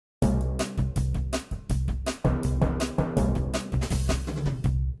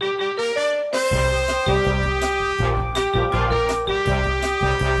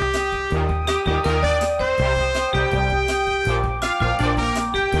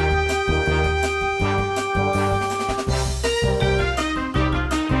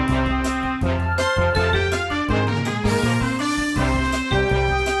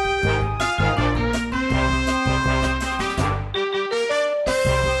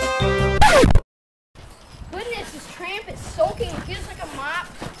soaking. It feels like a mop.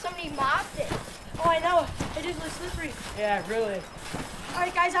 Somebody mopped it. Oh, I know. It is really slippery. Yeah, really. All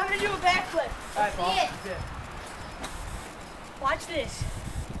right, guys, I'm gonna do a backflip. All right, Paul. See it. Yeah. Watch this.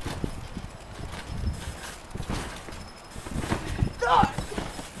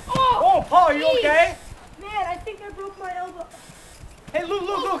 Oh, Paul, are you Jeez. okay? Man, I think I broke my elbow. Hey, Luke,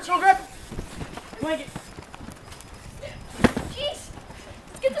 go grab the blanket. Jeez.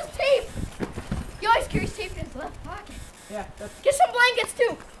 Let's get this tape. He always carries tape in his left pocket. Yeah, that's Get some blankets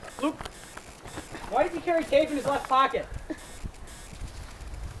too. Luke. Why does he carry tape in his left pocket?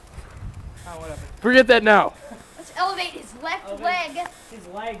 Oh, whatever. Forget that now. Let's elevate his left Elevate. leg. His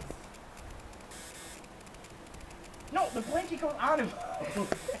legs. No, the blanket goes on him.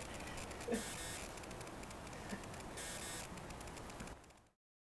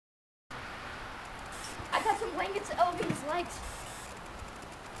 I got some blankets to elevate his legs.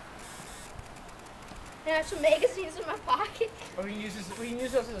 And I have some magazines in my pocket. Or we can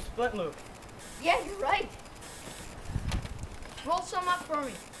use those as a splint loop. Yeah, you're right. Roll some up for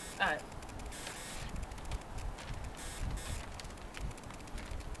me. All right.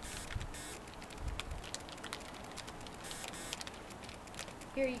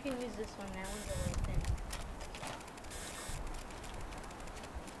 Here, you can use this one. That one's a little thin.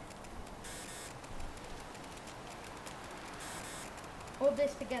 Hold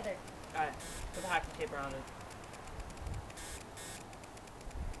this together. All right. Put the hockey tape around it.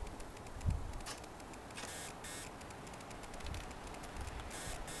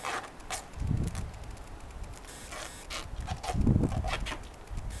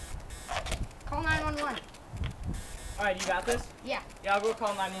 Call 911. All right, you got this? Yeah. Yeah, I'll go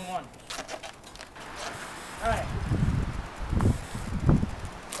call 911. All right.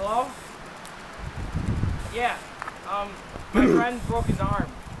 Hello? Yeah. My friend broke his arm.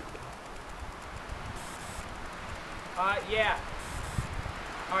 Yeah.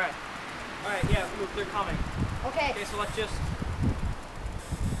 All right, yeah, Luke, they're coming. Okay. Okay, so let's just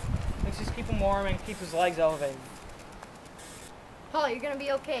keep him warm and keep his legs elevated. Paul, you're gonna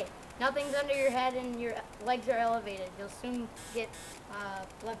be okay. Nothing's under your head and your legs are elevated. You'll soon get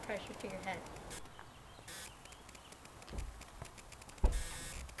blood pressure to your head.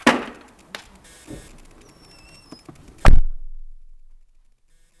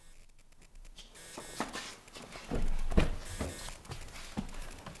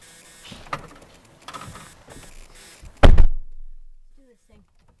 Do this thing.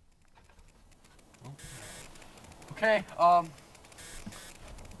 Okay,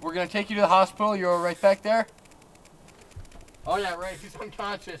 we're gonna take you to the hospital. You're right back there? Oh yeah, right, he's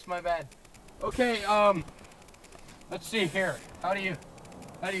unconscious, my bad. Okay, let's see here. How do you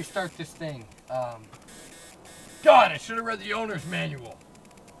start this thing? God, I should have read the owner's manual.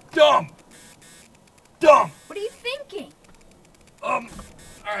 Dumb! Dumb! What are you thinking?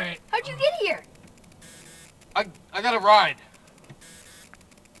 Alright. How'd you get here? I got a ride.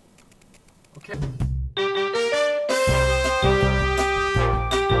 Okay.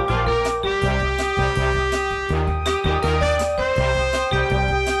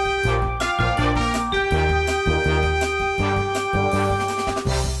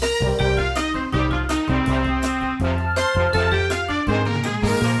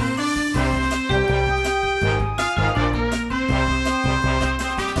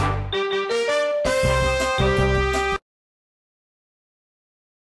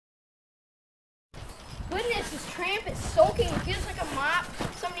 Goodness, this tramp is soaking. It feels like a mop.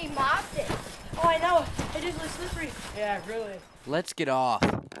 Somebody mopped it. Oh, I know. It is really slippery. Yeah, really. Let's get off.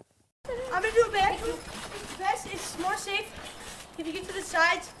 I'm gonna do a backflip. It's best. It's more safe if you get to the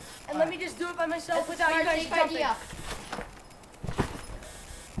sides and let me just do it by myself That's a without you smart, guys safe jumping. idea.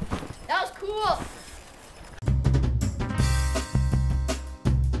 That was cool.